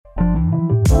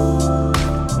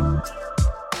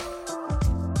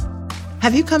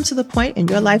Have you come to the point in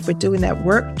your life where doing that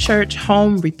work, church,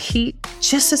 home, repeat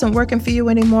just isn't working for you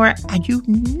anymore? And you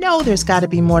know there's got to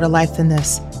be more to life than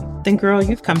this. Then girl,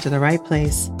 you've come to the right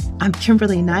place. I'm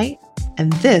Kimberly Knight,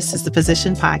 and this is the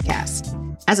Position Podcast.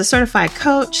 As a certified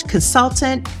coach,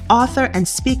 consultant, author, and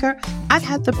speaker, I've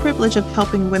had the privilege of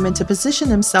helping women to position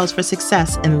themselves for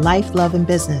success in life, love, and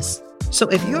business. So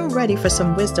if you're ready for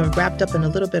some wisdom wrapped up in a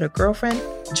little bit of girlfriend,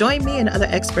 join me and other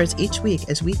experts each week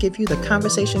as we give you the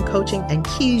conversation, coaching, and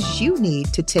keys you need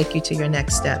to take you to your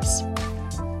next steps.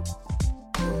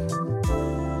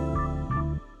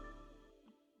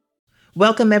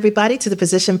 Welcome, everybody, to the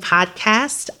Position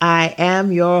Podcast. I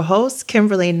am your host,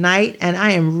 Kimberly Knight, and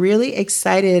I am really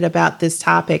excited about this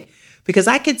topic because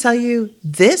I can tell you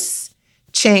this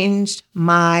changed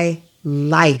my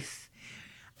life.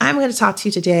 I'm going to talk to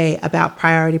you today about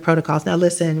priority protocols. Now,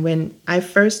 listen, when I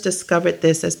first discovered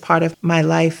this as part of my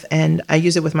life, and I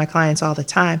use it with my clients all the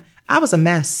time, I was a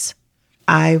mess.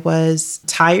 I was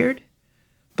tired,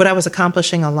 but I was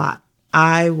accomplishing a lot.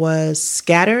 I was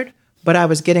scattered, but I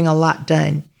was getting a lot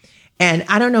done. And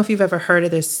I don't know if you've ever heard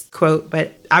of this quote,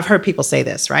 but I've heard people say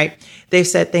this, right? They've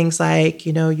said things like,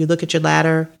 you look at your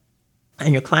ladder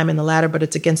and you're climbing the ladder, but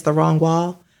it's against the wrong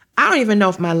wall. I don't even know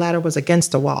if my ladder was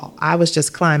against a wall. I was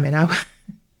just climbing.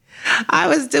 I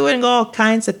was doing all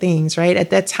kinds of things, right? At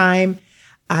that time,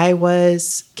 I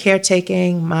was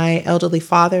caretaking my elderly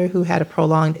father who had a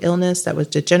prolonged illness that was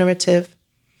degenerative.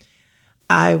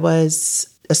 I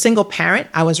was a single parent.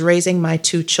 I was raising my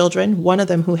two children, one of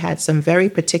them who had some very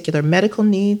particular medical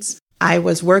needs. I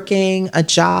was working a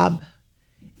job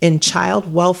in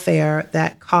child welfare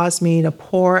that caused me to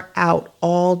pour out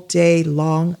all day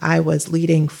long. I was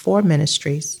leading 4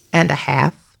 ministries and a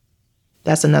half.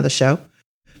 That's another show.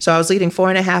 So I was leading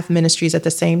 4.5 ministries at the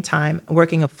same time,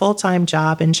 working a full-time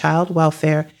job in child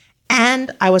welfare, and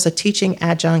I was a teaching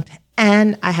adjunct,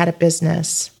 and I had a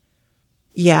business.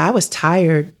 Yeah, I was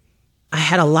tired. I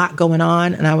had a lot going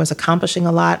on, and I was accomplishing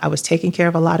a lot. I was taking care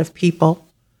of a lot of people,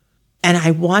 and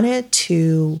I wanted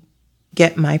to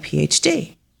get my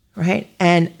PhD. Right.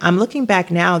 And I'm looking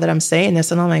back now that I'm saying this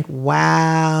and I'm like,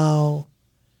 wow,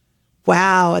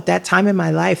 at that time in my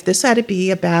life, this had to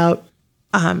be about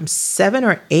 7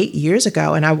 or 8 years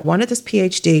ago. And I wanted this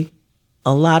PhD.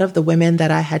 A lot of the women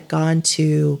that I had gone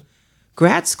to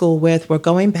grad school with were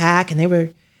going back and they were,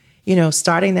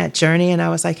 starting that journey. And I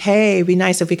was like, hey, it'd be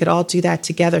nice if we could all do that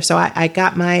together. So I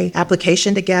got my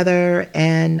application together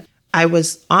and I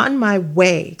was on my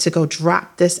way to go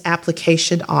drop this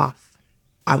application off.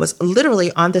 I was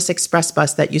literally on this express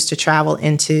bus that used to travel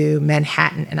into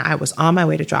Manhattan, and I was on my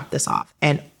way to drop this off.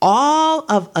 And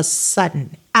all of a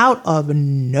sudden, out of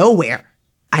nowhere,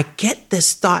 I get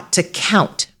this thought to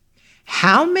count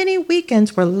how many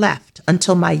weekends were left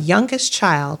until my youngest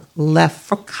child left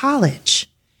for college.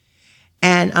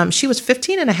 And she was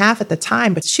 15 and a half at the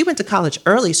time, but she went to college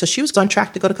early, so she was on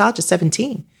track to go to college at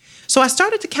 17. So I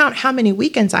started to count how many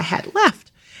weekends I had left.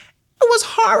 I was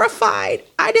horrified.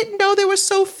 I didn't know there were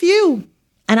so few.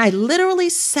 And I literally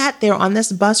sat there on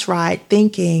this bus ride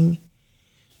thinking,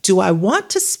 do I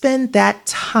want to spend that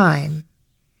time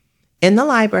in the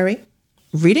library,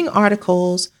 reading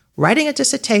articles, writing a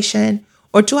dissertation,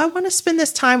 or do I want to spend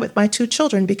this time with my two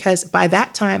children? Because by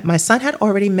that time, my son had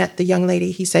already met the young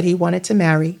lady he said he wanted to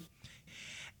marry.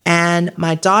 And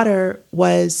my daughter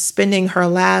was spending her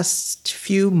last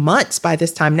few months by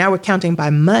this time. Now we're counting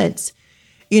by months.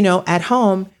 At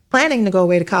home, planning to go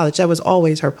away to college. That was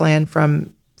always her plan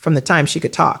from the time she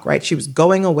could talk, right? She was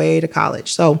going away to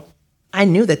college. So I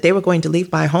knew that they were going to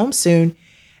leave my home soon.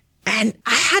 And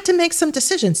I had to make some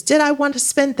decisions. Did I want to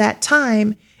spend that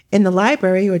time in the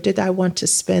library or did I want to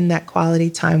spend that quality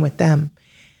time with them?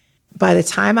 By the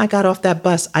time I got off that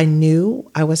bus, I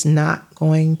knew I was not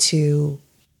going to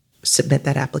submit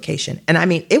that application. And I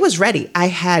mean, it was ready. I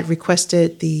had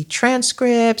requested the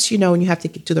transcripts, and you have to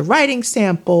do the writing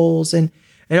samples and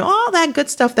all that good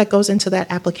stuff that goes into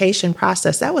that application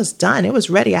process. That was done. It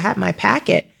was ready. I had my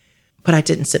packet, but I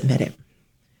didn't submit it.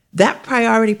 That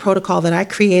priority protocol that I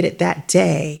created that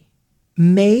day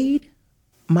made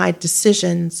my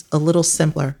decisions a little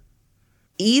simpler.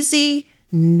 Easy?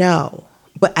 No.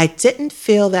 But I didn't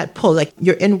feel that pull. Like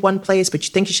you're in one place, but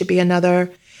you think you should be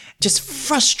another. Just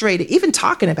frustrated, even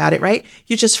talking about it, right?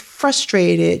 You're just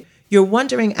frustrated. You're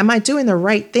wondering, am I doing the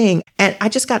right thing? And I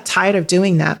just got tired of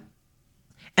doing that.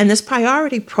 And this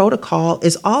priority protocol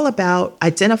is all about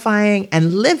identifying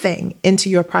and living into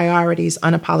your priorities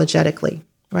unapologetically,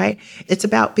 right? It's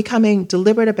about becoming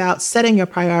deliberate about setting your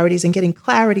priorities and getting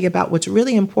clarity about what's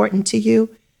really important to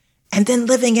you and then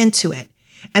living into it.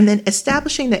 And then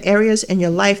establishing the areas in your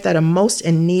life that are most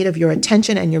in need of your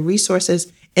attention and your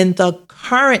resources in the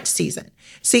current season.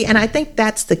 See, and I think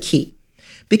that's the key,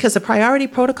 because the priority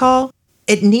protocol,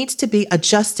 it needs to be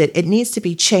adjusted. It needs to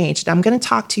be changed. I'm going to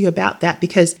talk to you about that,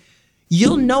 because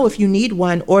you'll know if you need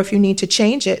one or if you need to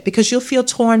change it, because you'll feel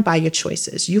torn by your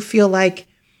choices. You feel like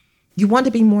you want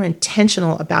to be more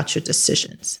intentional about your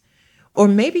decisions. Or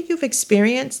maybe you've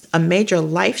experienced a major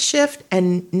life shift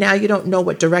and now you don't know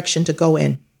what direction to go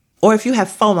in. Or if you have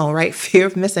FOMO, right? Fear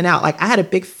of missing out. Like I had a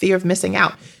big fear of missing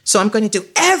out. So I'm going to do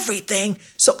everything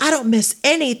so I don't miss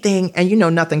anything. And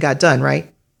nothing got done,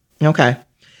 right? Okay.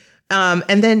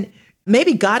 And then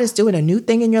maybe God is doing a new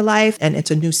thing in your life and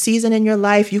it's a new season in your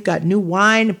life. You've got new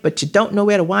wine, but you don't know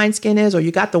where the wineskin is, or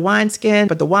you got the wineskin,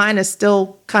 but the wine is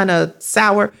still kind of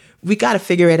sour. We got to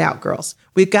figure it out, girls.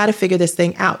 We've got to figure this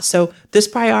thing out. So this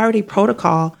priority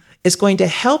protocol is going to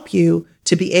help you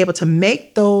to be able to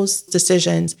make those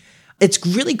decisions. It's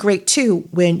really great too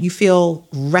when you feel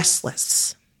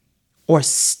restless or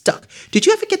stuck. Did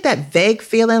you ever get that vague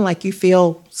feeling like you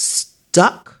feel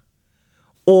stuck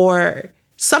or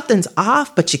something's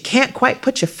off, but you can't quite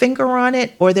put your finger on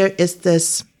it? Or there is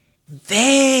this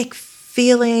vague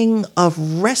feeling of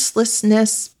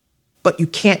restlessness, but you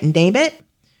can't name it?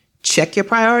 Check your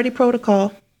priority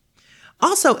protocol.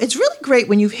 Also, it's really great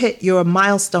when you've hit your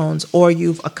milestones or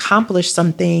you've accomplished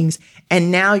some things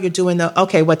and now you're doing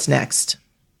okay, what's next?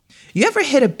 You ever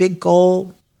hit a big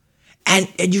goal and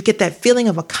you get that feeling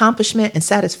of accomplishment and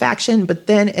satisfaction, but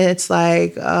then it's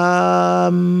like,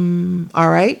 all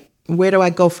right, where do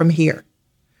I go from here?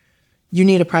 You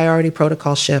need a priority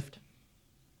protocol shift.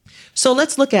 So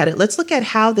let's look at it. Let's look at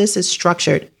how this is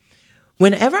structured.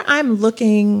 Whenever I'm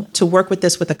looking to work with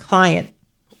this with a client,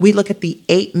 we look at the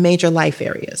 8 major life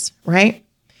areas, right?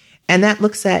 And that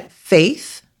looks at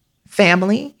faith,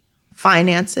 family,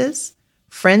 finances,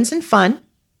 friends and fun,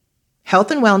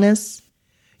 health and wellness,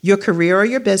 your career or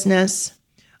your business,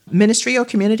 ministry or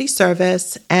community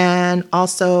service, and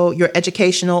also your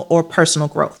educational or personal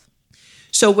growth.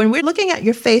 So when we're looking at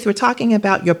your faith, we're talking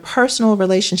about your personal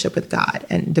relationship with God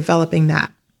and developing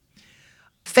that.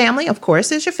 Family, of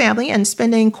course, is your family and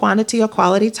spending quantity or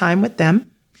quality time with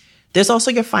them. There's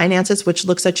also your finances, which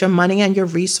looks at your money and your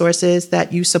resources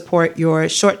that you support your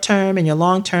short-term and your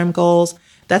long-term goals.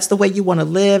 That's the way you want to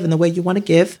live and the way you want to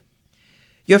give.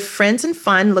 Your friends and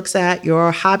fun looks at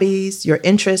your hobbies, your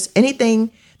interests,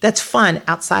 anything that's fun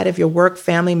outside of your work,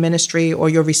 family, ministry, or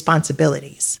your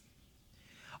responsibilities.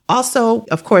 Also,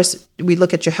 of course, we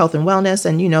look at your health and wellness,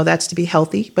 and that's to be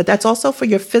healthy, but that's also for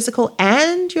your physical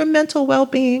and your mental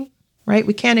well-being, right?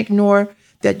 We can't ignore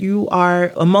that you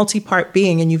are a multi-part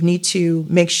being and you need to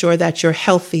make sure that you're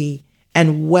healthy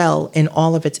and well in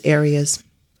all of its areas.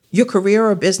 Your career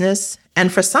or business,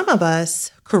 and for some of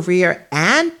us, career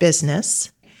and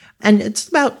business, and it's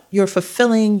about your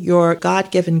fulfilling your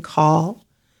God-given call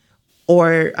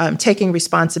or taking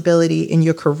responsibility in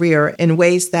your career in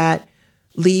ways that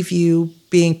leave you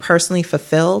being personally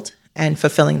fulfilled and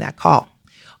fulfilling that call.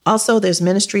 Also, there's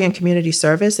ministry and community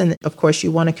service. And of course,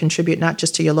 you want to contribute not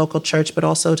just to your local church, but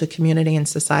also to community and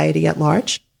society at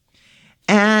large.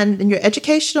 And your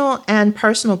educational and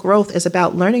personal growth is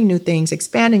about learning new things,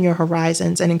 expanding your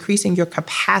horizons, and increasing your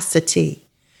capacity,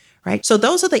 right? So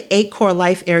those are the 8 core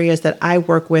life areas that I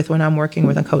work with when I'm working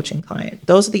with a coaching client.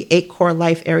 Those are the 8 core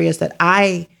life areas that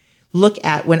I look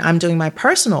at when I'm doing my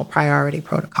personal priority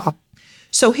protocol.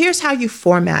 So here's how you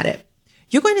format it.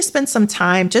 You're going to spend some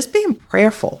time just being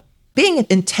prayerful, being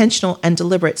intentional and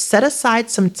deliberate. Set aside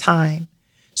some time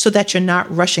so that you're not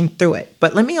rushing through it.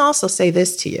 But let me also say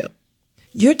this to you.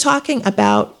 You're talking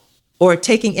about or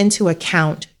taking into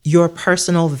account your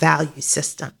personal value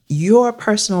system, your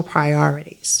personal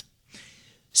priorities.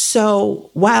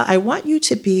 So while I want you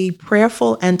to be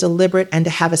prayerful and deliberate and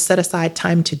to have a set aside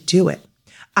time to do it,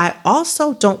 I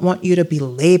also don't want you to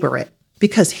belabor it,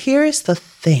 because here's the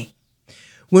thing.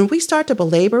 When we start to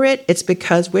belabor it, it's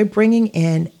because we're bringing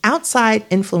in outside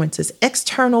influences,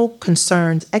 external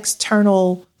concerns,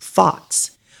 external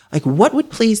thoughts. Like, what would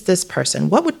please this person?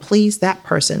 What would please that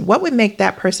person? What would make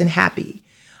that person happy?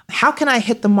 How can I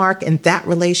hit the mark in that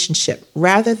relationship?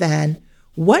 Rather than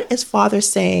what is Father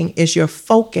saying is your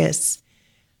focus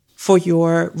for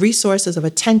your resources of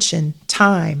attention,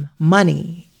 time,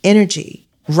 money, energy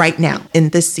right now in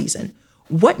this season?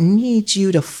 What needs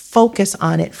you to focus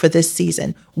on it for this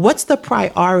season? What's the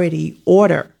priority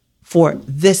order for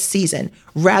this season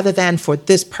rather than for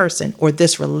this person or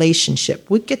this relationship?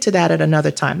 We'll get to that at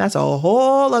another time. That's a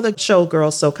whole other show,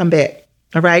 girls, so come back.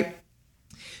 All right?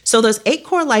 So those 8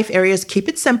 core life areas, keep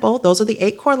it simple. Those are the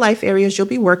 8 core life areas you'll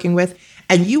be working with,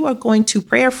 and you are going to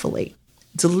prayerfully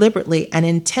deliberately and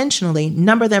intentionally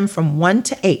number them from 1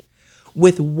 to 8,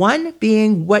 with 1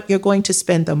 being what you're going to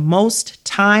spend the most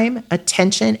time,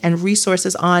 attention, and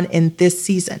resources on in this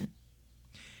season.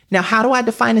 Now, how do I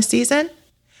define a season?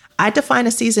 I define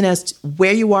a season as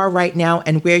where you are right now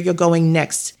and where you're going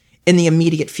next in the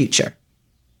immediate future.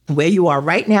 Where you are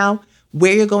right now,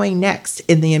 where you're going next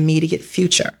in the immediate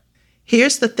future.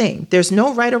 Here's the thing. There's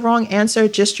no right or wrong answer,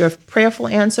 just your prayerful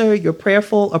answer, your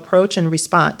prayerful approach and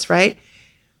response, right?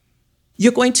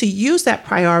 You're going to use that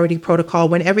priority protocol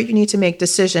whenever you need to make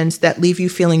decisions that leave you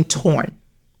feeling torn.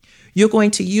 You're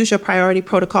going to use your priority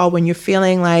protocol when you're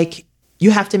feeling like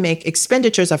you have to make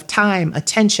expenditures of time,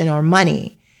 attention, or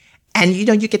money. And you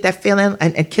get that feeling,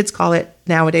 and kids call it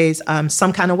nowadays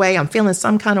some kind of way. I'm feeling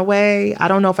some kind of way. I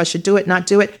don't know if I should do it, not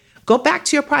do it. Go back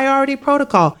to your priority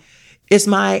protocol. Is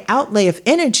my outlay of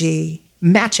energy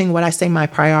matching what I say my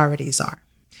priorities are?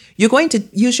 You're going to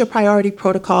use your priority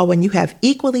protocol when you have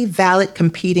equally valid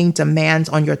competing demands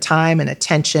on your time and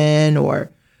attention or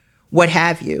what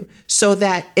have you, so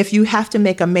that if you have to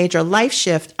make a major life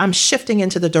shift, I'm shifting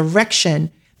into the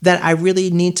direction that I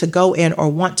really need to go in or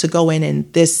want to go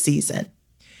in this season.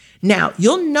 Now,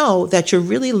 you'll know that you're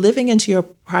really living into your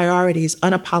priorities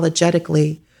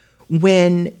unapologetically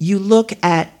when you look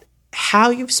at how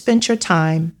you've spent your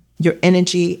time, your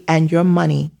energy, and your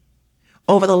money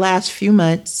over the last few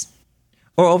months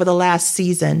or over the last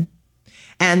season,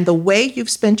 and the way you've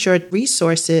spent your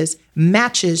resources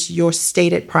matches your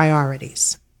stated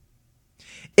priorities.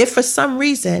 If for some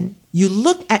reason you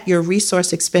look at your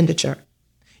resource expenditure,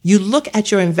 you look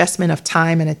at your investment of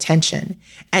time and attention,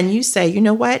 and you say, you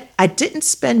know what? I didn't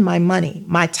spend my money,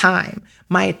 my time,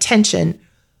 my attention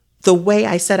the way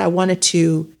I said I wanted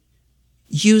to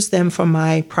use them for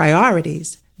my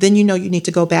priorities, then you know you need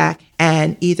to go back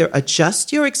and either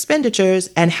adjust your expenditures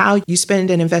and how you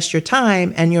spend and invest your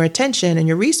time and your attention and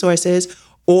your resources,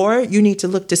 or you need to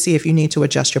look to see if you need to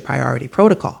adjust your priority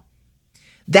protocol.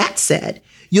 That said,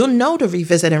 you'll know to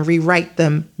revisit and rewrite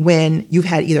them when you've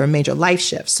had either a major life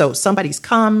shift. So somebody's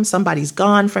come, somebody's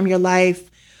gone from your life,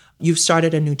 you've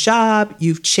started a new job,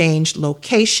 you've changed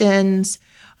locations,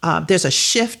 there's a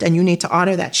shift and you need to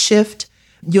honor that shift.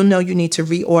 You'll know you need to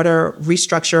reorder,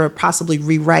 restructure, or possibly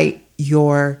rewrite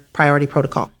your priority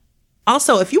protocol.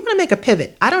 Also, if you want to make a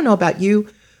pivot, I don't know about you,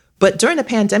 but during the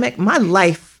pandemic, my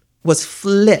life was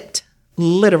flipped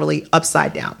literally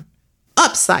upside down.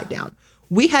 Upside down.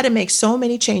 We had to make so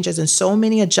many changes and so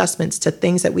many adjustments to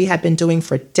things that we had been doing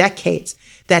for decades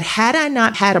that had I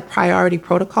not had a priority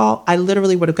protocol, I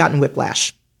literally would have gotten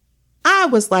whiplash. I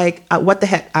was like, what the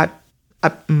heck?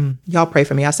 Y'all pray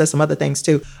for me. I said some other things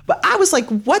too. But I was like,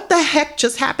 what the heck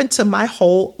just happened to my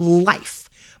whole life?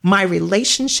 My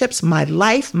relationships, my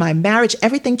life, my marriage,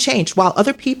 everything changed. While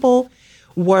other people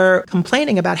were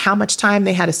complaining about how much time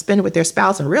they had to spend with their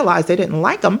spouse and realized they didn't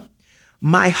like them,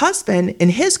 my husband in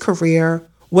his career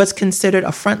was considered a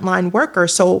frontline worker.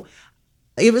 So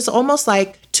it was almost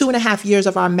like 2.5 years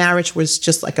of our marriage was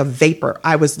just like a vapor.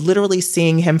 I was literally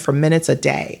seeing him for minutes a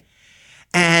day.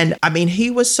 And I mean, he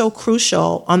was so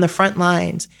crucial on the front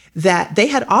lines that they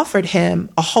had offered him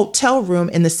a hotel room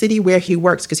in the city where he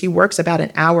works, because he works about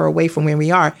an hour away from where we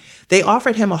are. They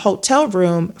offered him a hotel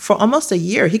room for almost a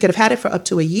year. He could have had it for up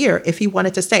to a year if he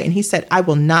wanted to stay. And he said, I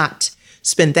will not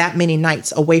spend that many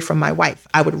nights away from my wife.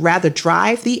 I would rather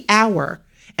drive the hour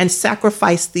and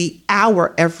sacrifice the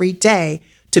hour every day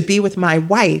to be with my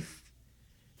wife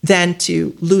than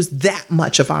to lose that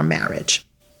much of our marriage.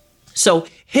 So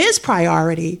his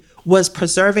priority was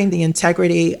preserving the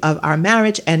integrity of our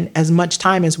marriage and as much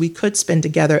time as we could spend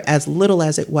together, as little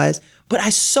as it was. But I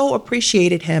so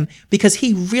appreciated him because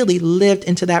he really lived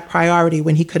into that priority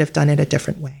when he could have done it a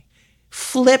different way.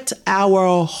 Flipped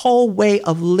our whole way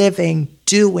of living,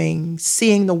 doing,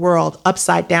 seeing the world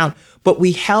upside down. But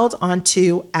we held on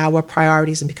to our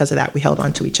priorities, and because of that, we held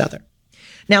on to each other.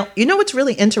 Now, you know what's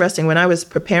really interesting? When I was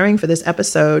preparing for this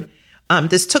episode,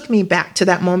 this took me back to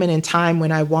that moment in time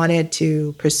when I wanted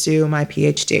to pursue my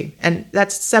PhD. And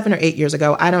that's 7 or 8 years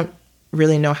ago. I don't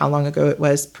really know how long ago it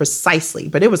was precisely,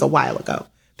 but it was a while ago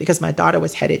because my daughter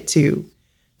was headed to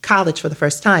college for the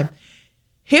first time.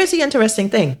 Here's the interesting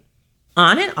thing.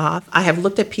 On and off, I have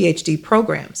looked at PhD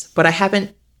programs, but I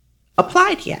haven't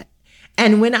applied yet.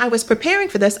 And when I was preparing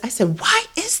for this, I said, why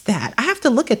is that? I have to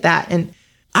look at that. And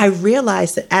I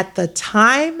realized that at the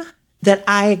time that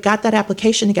I got that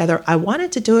application together, I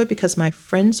wanted to do it because my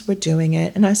friends were doing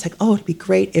it. And I was like, oh, it'd be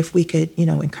great if we could,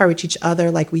 encourage each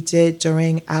other like we did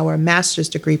during our master's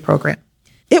degree program.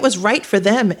 It was right for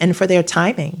them and for their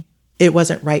timing. It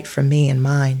wasn't right for me and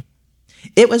mine.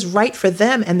 It was right for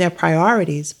them and their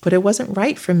priorities, but it wasn't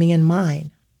right for me and mine.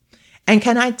 And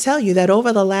can I tell you that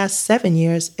over the last 7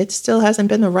 years, it still hasn't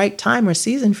been the right time or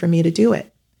season for me to do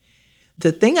it.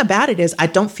 The thing about it is I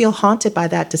don't feel haunted by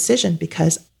that decision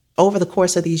because over the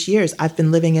course of these years, I've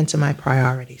been living into my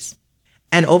priorities.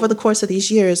 And over the course of these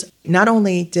years, not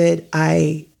only did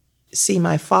I see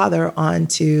my father on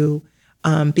to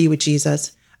be with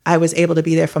Jesus, I was able to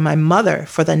be there for my mother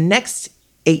for the next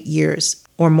 8 years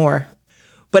or more.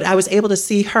 But I was able to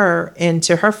see her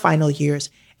into her final years.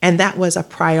 And that was a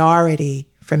priority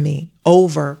for me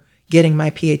over getting my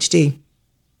PhD.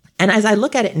 And as I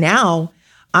look at it now,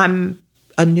 I'm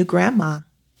a new grandma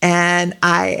and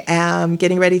I am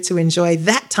getting ready to enjoy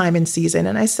that time and season.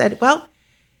 And I said, well,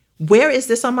 where is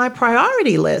this on my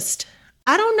priority list?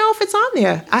 I don't know if it's on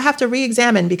there. I have to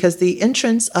re-examine because the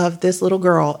entrance of this little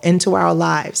girl into our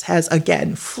lives has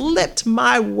again flipped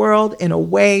my world in a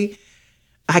way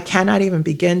I cannot even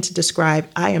begin to describe.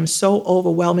 I am so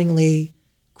overwhelmingly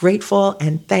grateful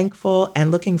and thankful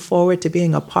and looking forward to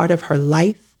being a part of her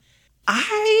life.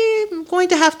 I'm going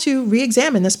to have to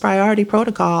re-examine this priority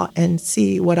protocol and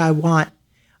see what I want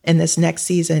in this next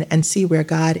season and see where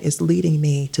God is leading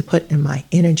me to put in my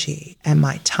energy and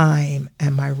my time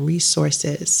and my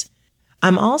resources.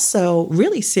 I'm also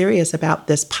really serious about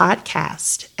this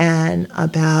podcast and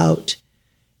about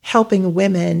helping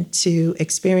women to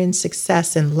experience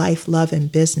success in life, love,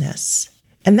 and business.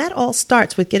 And that all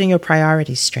starts with getting your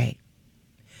priorities straight.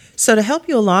 So to help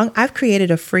you along, I've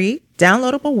created a free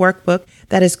downloadable workbook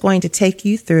that is going to take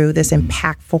you through this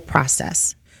impactful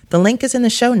process. The link is in the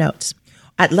show notes.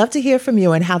 I'd love to hear from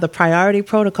you and how the priority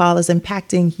protocol is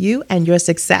impacting you and your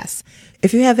success.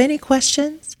 If you have any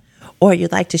questions or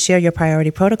you'd like to share your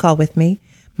priority protocol with me,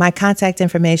 my contact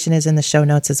information is in the show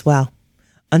notes as well.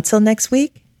 Until next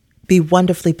week, be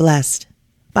wonderfully blessed.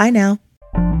 Bye now.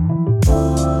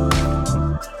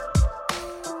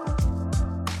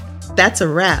 That's a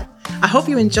wrap. I hope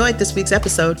you enjoyed this week's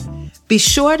episode. Be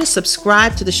sure to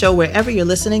subscribe to the show wherever you're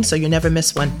listening so you never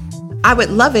miss one. I would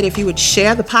love it if you would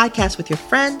share the podcast with your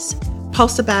friends,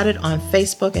 post about it on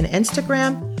Facebook and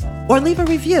Instagram, or leave a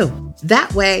review.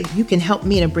 That way you can help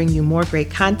me to bring you more great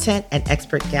content and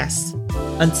expert guests.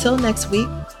 Until next week,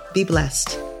 be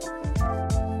blessed.